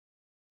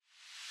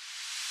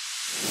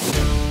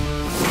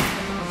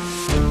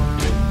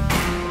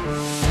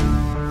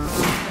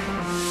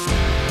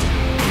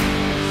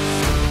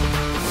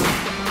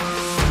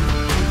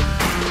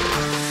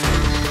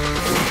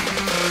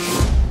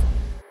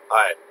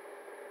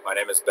My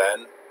name is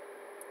Ben,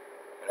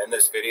 and in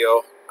this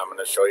video I'm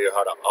going to show you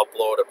how to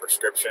upload a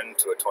prescription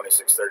to a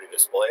 2630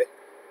 display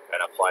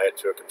and apply it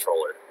to a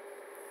controller.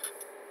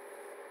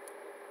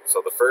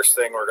 So the first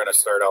thing we're going to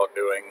start out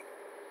doing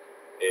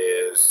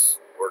is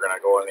we're going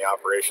to go in the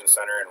Operations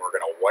Center and we're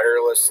going to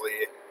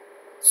wirelessly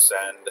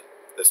send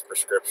this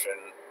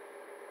prescription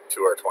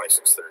to our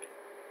 2630.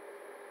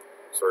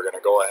 So we're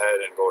going to go ahead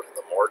and go to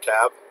the More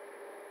tab,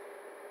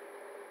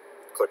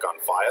 click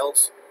on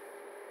Files.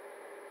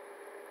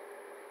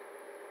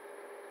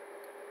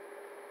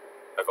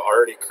 I've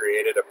already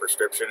created a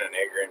prescription in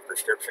Ag Grain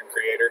Prescription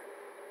Creator.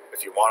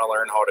 If you want to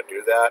learn how to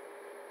do that,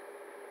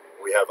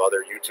 we have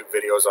other YouTube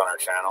videos on our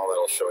channel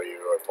that'll show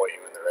you or point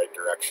you in the right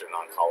direction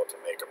on how to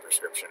make a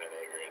prescription in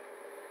Ag Grain.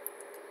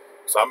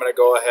 So I'm going to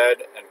go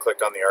ahead and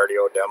click on the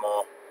RDO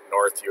Demo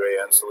North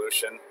UAN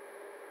solution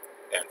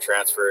and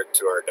transfer it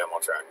to our demo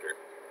tractor.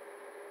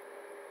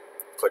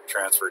 Click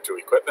Transfer to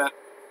Equipment.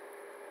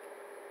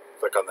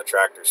 Click on the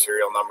tractor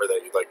serial number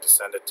that you'd like to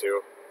send it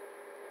to,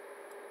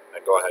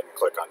 and go ahead and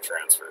click on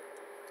Transfer.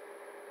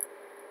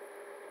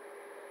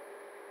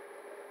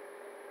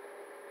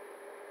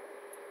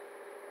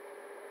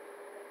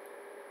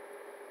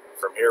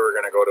 From here, we're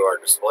going to go to our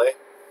display.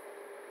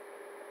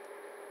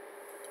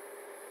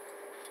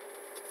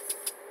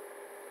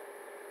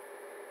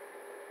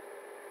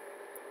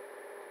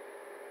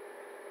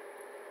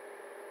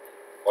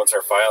 Once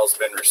our file's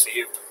been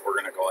received, we're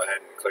going to go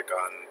ahead and click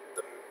on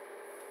the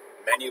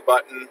menu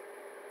button,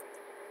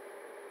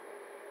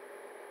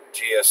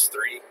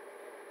 GS3,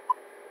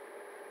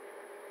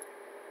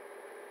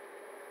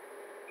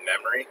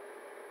 Memory.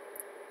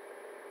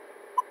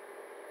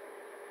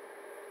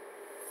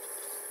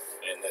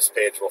 In this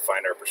page, we'll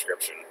find our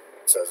prescription.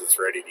 It says it's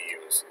ready to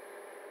use.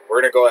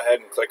 We're going to go ahead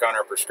and click on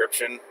our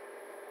prescription,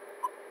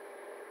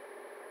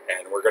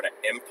 and we're going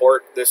to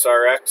import this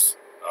RX.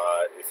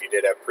 If you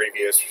did have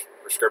previous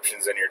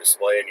prescriptions in your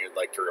display and you'd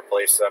like to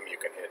replace them, you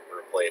can hit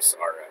Replace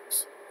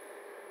RX.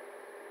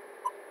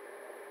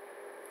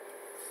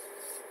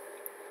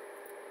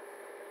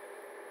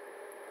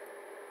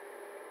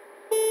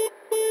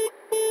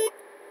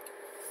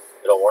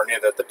 It'll warn you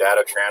that the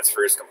data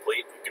transfer is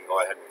complete. You can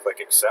go ahead and click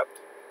Accept.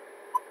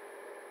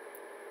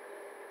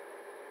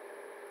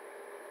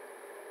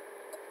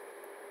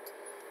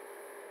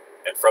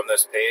 And from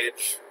this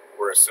page,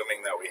 we're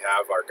assuming that we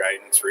have our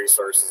guidance,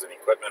 resources, and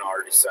equipment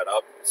already set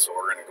up. So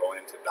we're going to go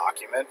into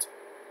Document.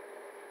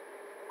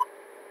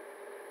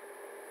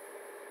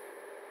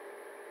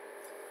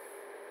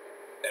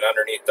 And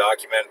underneath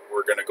Document,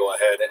 we're going to go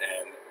ahead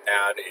and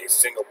add a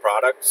single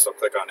product. So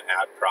click on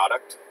Add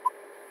Product.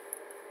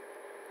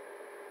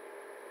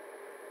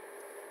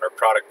 Our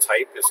product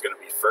type is going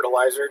to be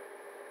fertilizer.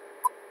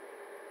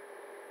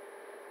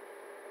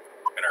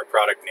 And our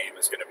product name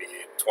is going to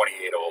be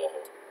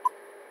 2800.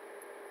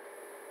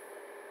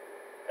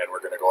 And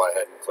we're going to go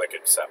ahead and click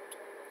Accept.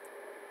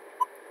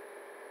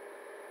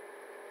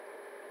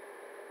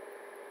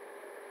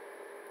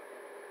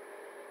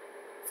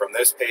 From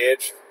this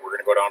page, we're going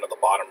to go down to the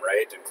bottom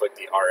right and click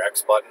the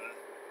RX button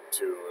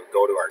to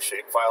go to our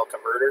shapefile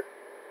converter.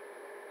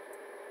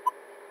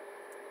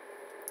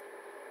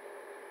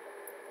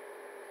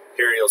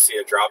 Here you'll see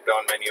a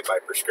drop-down menu by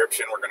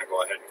prescription. We're going to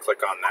go ahead and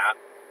click on that,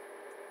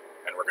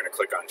 and we're going to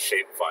click on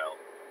Shapefile.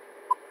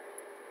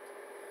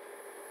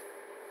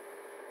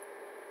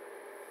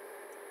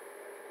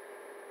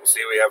 We'll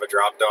see we have a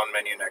drop-down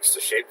menu next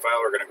to Shapefile.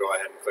 We're going to go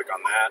ahead and click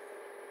on that,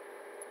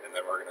 and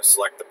then we're going to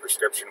select the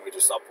prescription we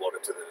just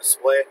uploaded to the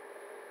display.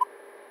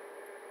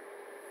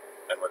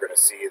 And we're going to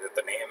see that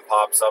the name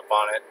pops up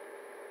on it,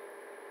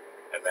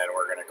 and then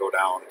we're going to go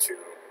down to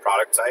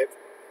product type.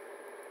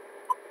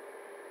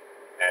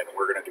 And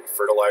we're going to do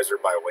fertilizer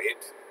by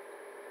weight,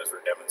 as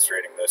we're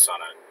demonstrating this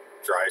on a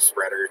dry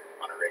spreader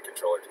on a Rate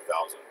Controller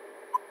 2000.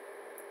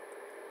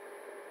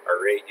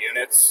 Our rate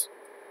units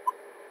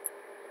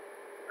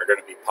are going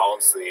to be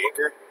pounds to the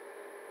acre.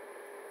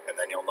 And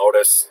then you'll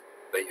notice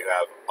that you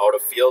have out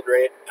of field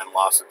rate and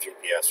loss of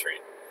GPS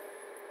rate.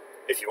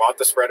 If you want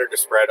the spreader to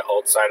spread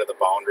outside of the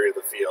boundary of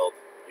the field,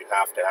 you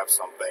have to have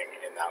something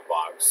in that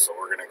box. So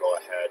we're going to go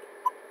ahead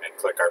and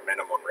click our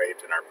minimum rate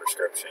in our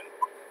prescription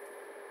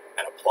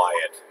and apply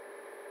it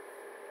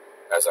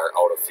as our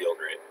out-of-field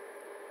rate.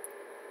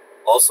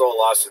 Also,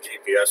 loss of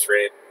GPS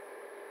rate.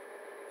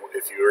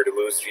 If you were to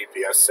lose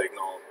GPS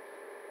signal,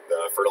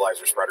 the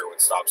fertilizer spreader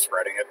would stop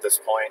spreading at this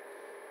point.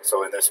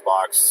 So in this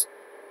box,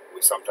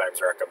 we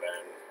sometimes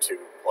recommend to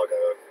plug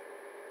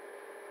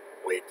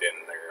a weight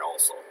in there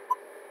also.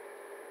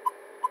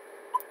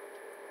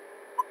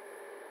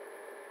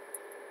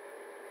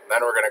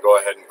 Then we're going to go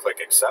ahead and click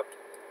Accept.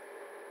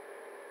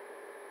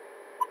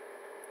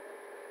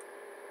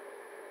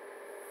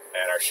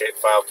 And our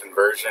shapefile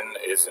conversion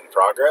is in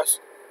progress.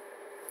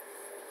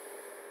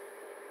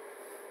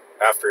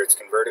 After it's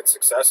converted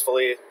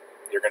successfully,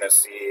 you're going to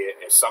see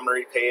a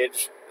summary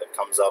page that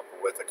comes up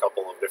with a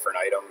couple of different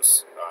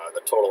items,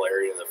 the total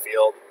area of the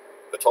field,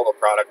 the total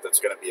product that's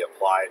going to be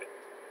applied,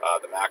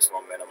 the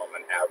maximum, minimum,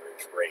 and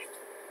average rate.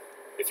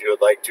 If you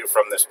would like to,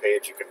 from this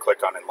page, you can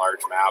click on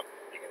Enlarge Map.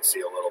 You can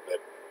see a little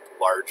bit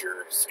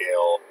larger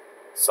scale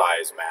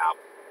size map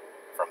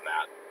from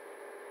that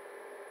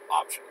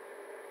option.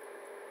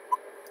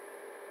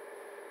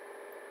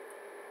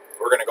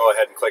 We're going to go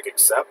ahead and click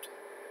Accept.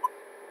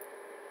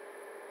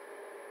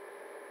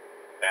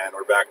 And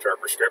we're back to our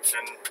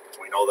prescription.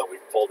 We know that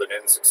we've pulled it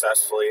in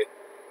successfully.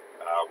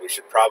 We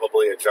should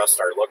probably adjust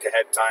our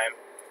look-ahead time.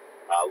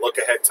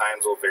 Look-ahead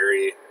times will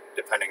vary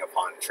depending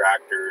upon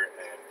tractor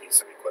and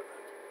piece of equipment.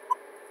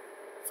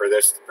 For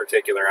this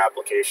particular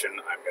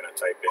application, I'm going to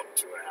type in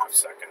 2.5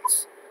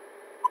 seconds,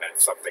 and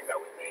it's something that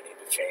we may need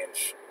to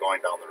change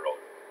going down the road.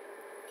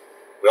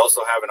 We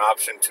also have an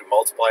option to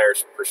multiply our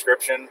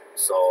prescription.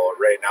 So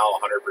right now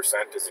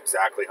 100% is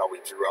exactly how we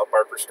drew up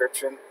our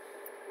prescription.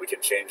 We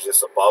can change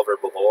this above or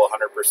below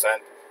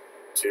 100%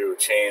 to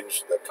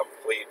change the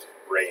complete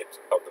rate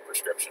of the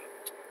prescription.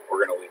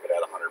 We're going to leave it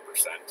at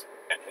 100%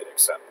 and hit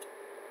Accept.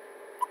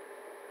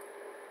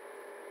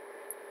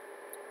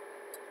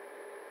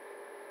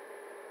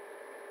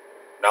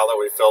 Now that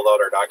we've filled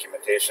out our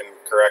documentation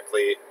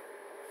correctly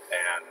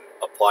and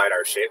applied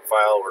our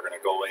shapefile, we're going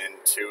to go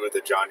into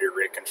the John Deere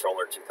Rate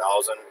Controller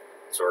 2000.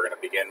 So we're going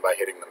to begin by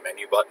hitting the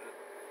menu button.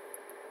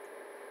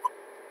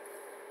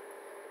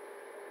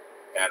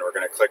 And we're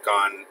going to click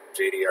on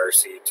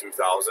JDRC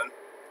 2000.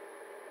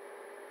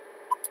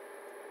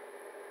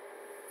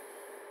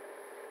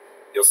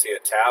 You'll see a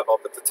tab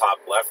up at the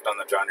top left on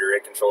the John Deere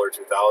Rate Controller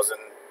 2000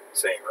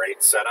 saying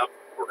Rate Setup.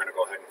 We're going to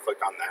go ahead and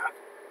click on that.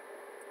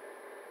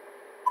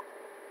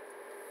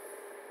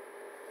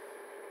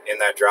 In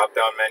that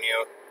drop-down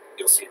menu,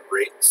 you'll see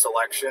Rate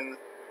Selection.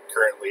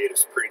 Currently it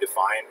is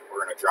predefined.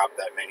 We're going to drop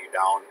that menu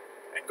down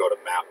and go to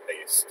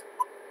Map-Based.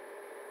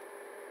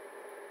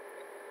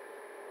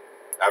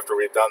 After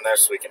we've done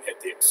this, we can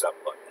hit the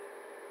Accept button.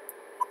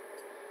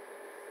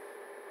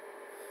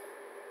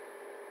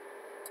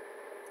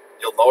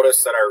 You'll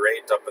notice that our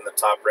rate up in the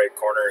top right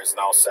corner is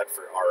now set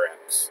for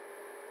RX.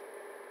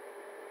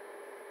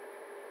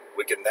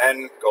 We can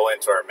then go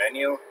into our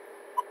menu,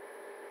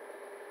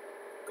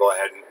 go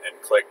ahead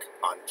and click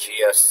on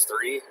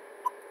GS3,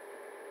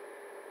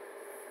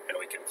 and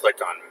we can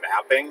click on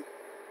Mapping.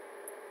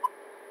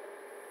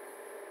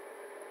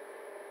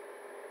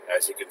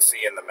 As you can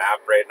see in the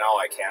map right now,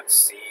 I can't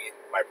see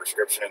my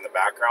prescription in the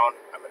background.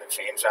 I'm going to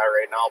change that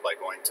right now by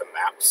going to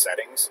Map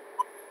Settings.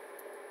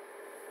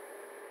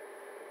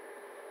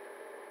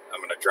 I'm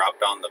going to drop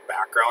down the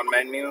background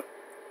menu,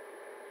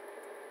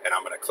 and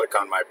I'm going to click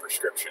on my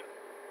prescription.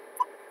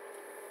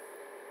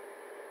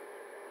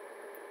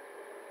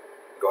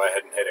 Go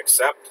ahead and hit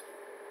Accept.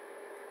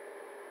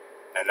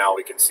 And now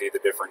we can see the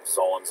different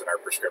zones in our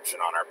prescription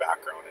on our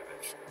background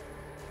image.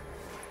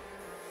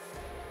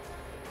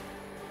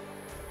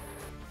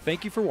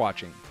 Thank you for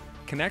watching.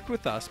 Connect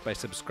with us by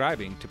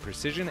subscribing to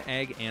Precision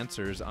Ag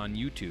Answers on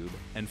YouTube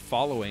and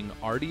following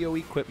RDO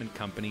Equipment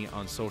Company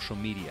on social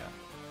media.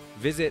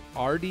 Visit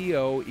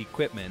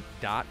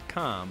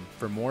rdoequipment.com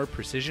for more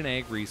precision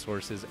ag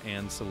resources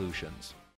and solutions.